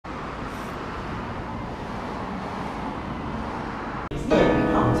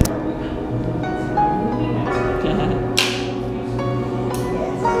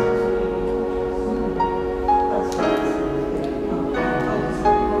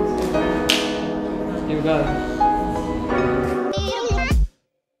we go.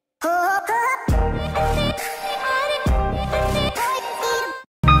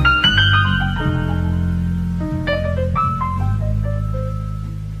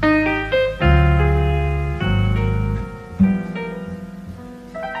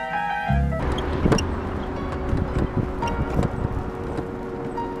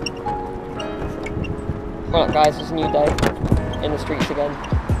 Well guys, it's a new day in the streets again.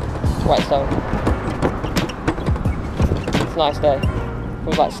 It's Whitestone. It's a nice day.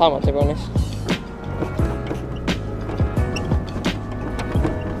 Feels like summer, to be honest.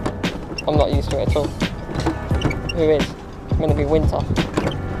 I'm not used to it at all. Who is? It's meant to be winter.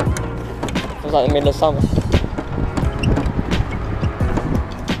 Feels like the middle of summer.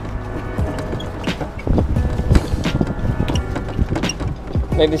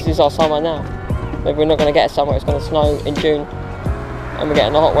 Maybe this is our summer now. Maybe we're not going to get a summer, it's going to snow in June and we're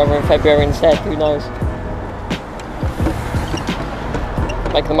getting the hot weather in February instead, who knows.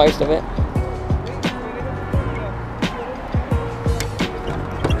 Make the most of it.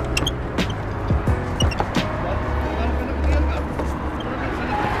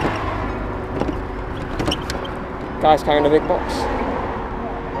 Guy's carrying a big box.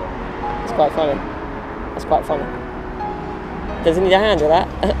 It's quite funny. That's quite funny. Doesn't need a hand with that.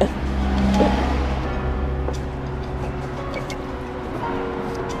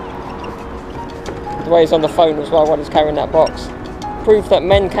 The way he's on the phone as well while he's carrying that box. Proof that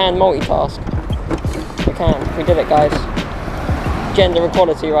men can multitask. We can. We did it, guys. Gender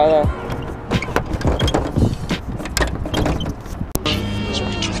equality right there.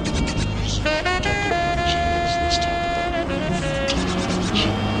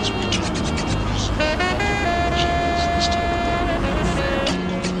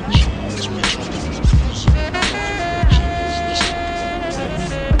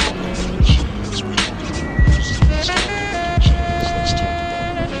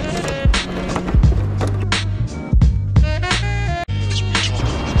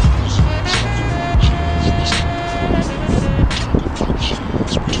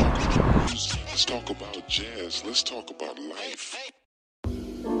 Let's talk about life.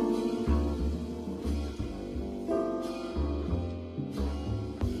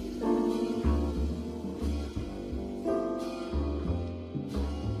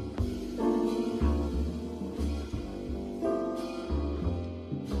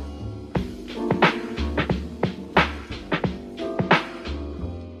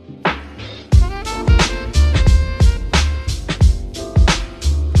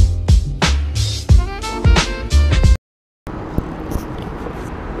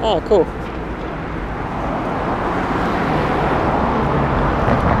 Oh, cool.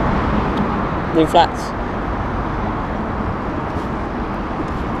 New flats.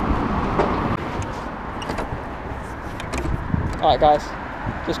 Alright guys,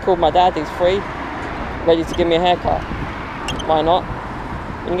 just called my dad, he's free, ready to give me a haircut. Why not?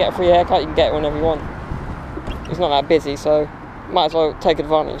 You can get a free haircut, you can get it whenever you want. He's not that busy, so might as well take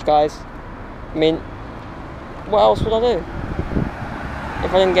advantage, guys. I mean, what else would I do?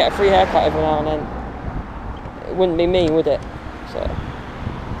 If I didn't get a free haircut every now and then, it wouldn't be me, would it? So,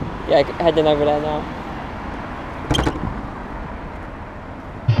 yeah, heading over there now.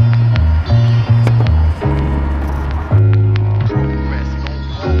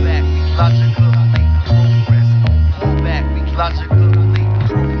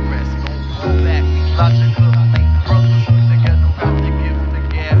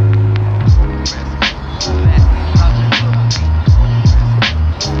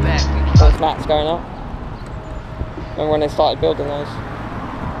 Flats going up. Remember when they started building those?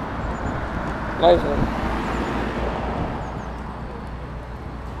 Loads of them.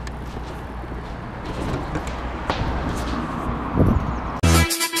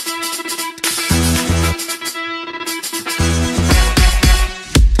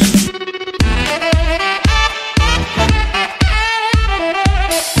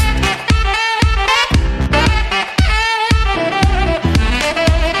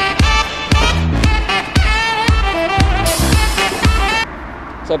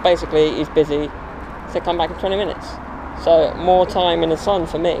 So basically he's busy, so come back in 20 minutes. So more time in the sun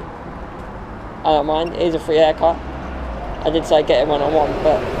for me. I don't mind, it is a free haircut. I did say get it when I want,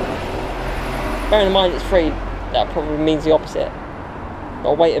 but bearing in mind it's free, that probably means the opposite.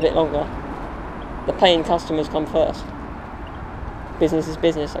 Gotta wait a bit longer. The paying customers come first. Business is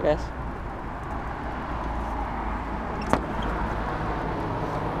business, I guess.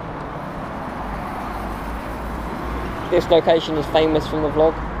 This location is famous from the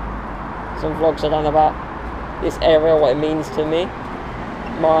vlog. Some vlogs I've done about this area, what it means to me.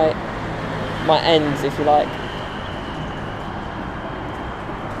 My my ends, if you like.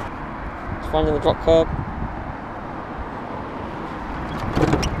 Just finding the drop curb.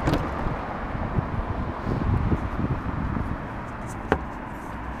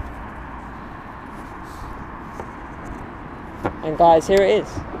 And guys, here it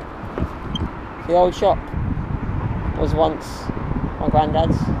is. The old shop was once my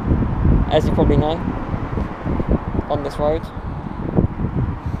granddad's, as you probably know, on this road.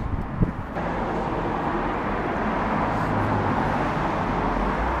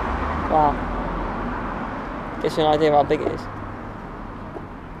 Wow. Gives you an idea of how big it is.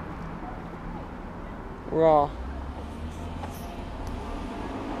 Raw.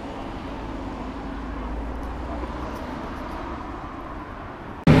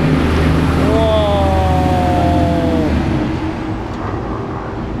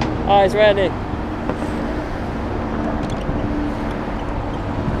 Oh, he's ready.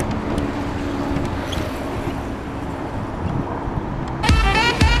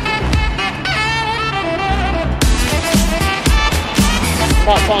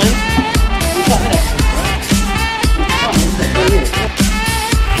 About time.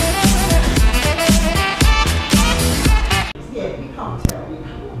 Yeah, we can't tell.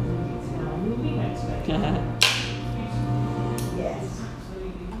 Yes.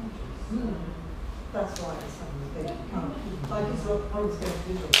 That's why it's something that you can't. Like it's what I was going to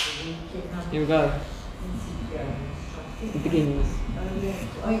do. Here we go. It begins.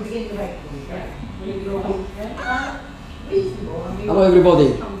 Oh, you begin the record. Reasonable. I mean, Hello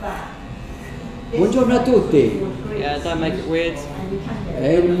everybody. come back. Buongiorno a tutti. Yeah, don't make it weird. È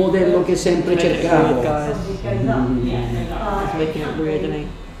il modello che sempre Make it weird, cercavo. guys. It's making it weird, isn't he?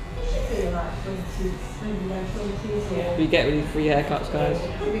 What you get with these free haircuts, guys.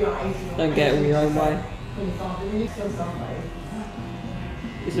 Don't get it in your own way.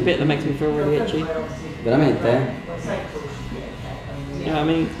 It's a bit that makes me feel really itchy. Veramente? You know what I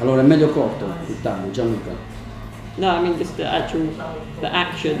mean? Allora è meglio corto, puttana, Gianluca. No, I mean just the action of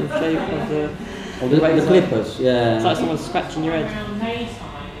shape of the The razor. clippers, It's yeah. like someone's scratching your head.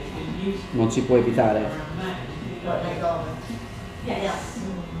 Non si può evitare.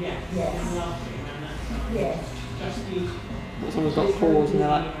 Someone's got claws and they're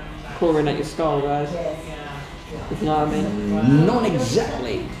like clawing at your skull, guys. If you know what I mean. Non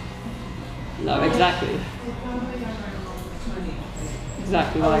exactly. No, exactly.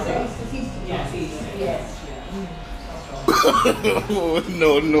 Exactly like that.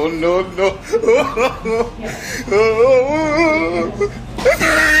 No, no, no, no.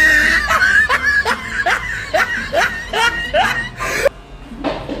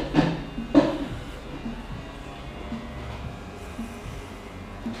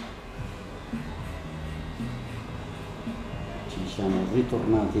 Ci siamo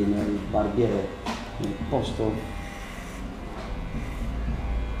ritornati nel barbiere, nel posto.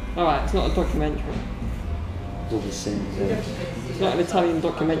 Alright, it's not a documentary. Dove sempre It's not an Italian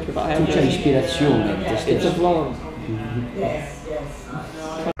documentary about how tu c'hai ispirazione te It's a stesso. vlog.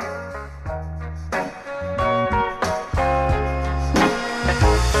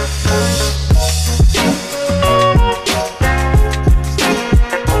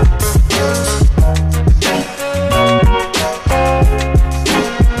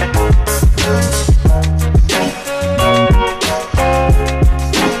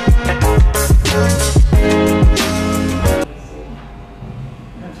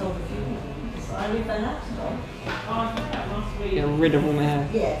 Get rid of all my hair.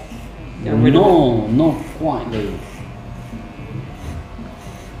 Yes. Get rid of it. No, not quite late.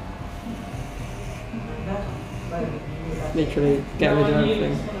 Literally, get rid of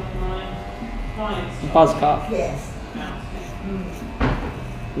everything. Buzz cut. Yes.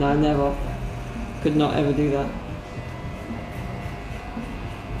 No, never. Could not ever do that.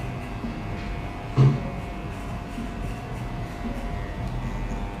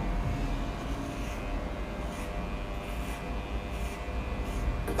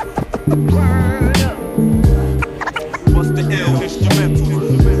 What's the ill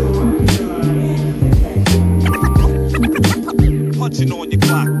instrumental? Punching on your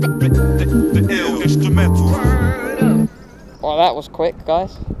clock. The ill instrumental. Well, that was quick,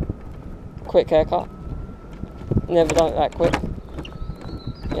 guys. Quick haircut. Never done it that quick.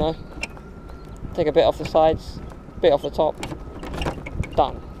 You know, take a bit off the sides, bit off the top.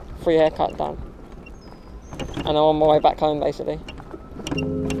 Done. Free haircut, done. And I'm on my way back home, basically.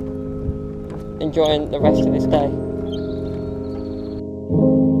 Enjoying the rest of this day.